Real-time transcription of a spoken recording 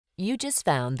You just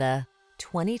found the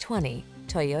 2020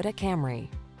 Toyota Camry.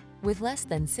 With less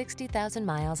than 60,000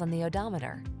 miles on the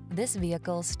odometer, this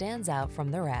vehicle stands out from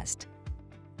the rest.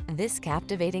 This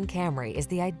captivating Camry is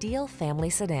the ideal family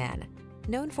sedan.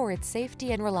 Known for its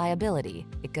safety and reliability,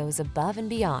 it goes above and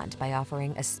beyond by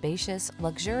offering a spacious,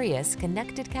 luxurious,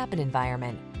 connected cabin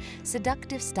environment,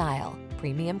 seductive style,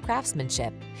 premium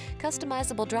craftsmanship,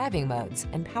 customizable driving modes,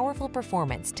 and powerful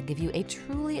performance to give you a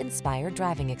truly inspired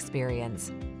driving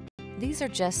experience. These are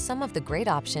just some of the great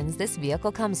options this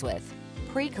vehicle comes with: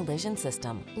 pre-collision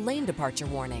system, lane departure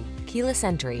warning, keyless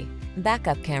entry,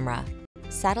 backup camera,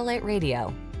 satellite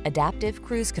radio, adaptive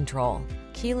cruise control,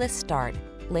 keyless start,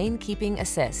 lane keeping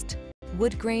assist,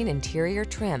 wood grain interior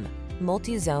trim,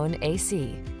 multi-zone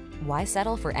AC. Why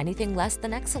settle for anything less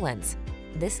than excellence?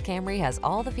 This Camry has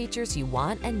all the features you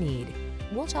want and need.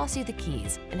 We'll toss you the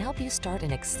keys and help you start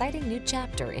an exciting new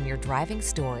chapter in your driving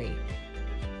story.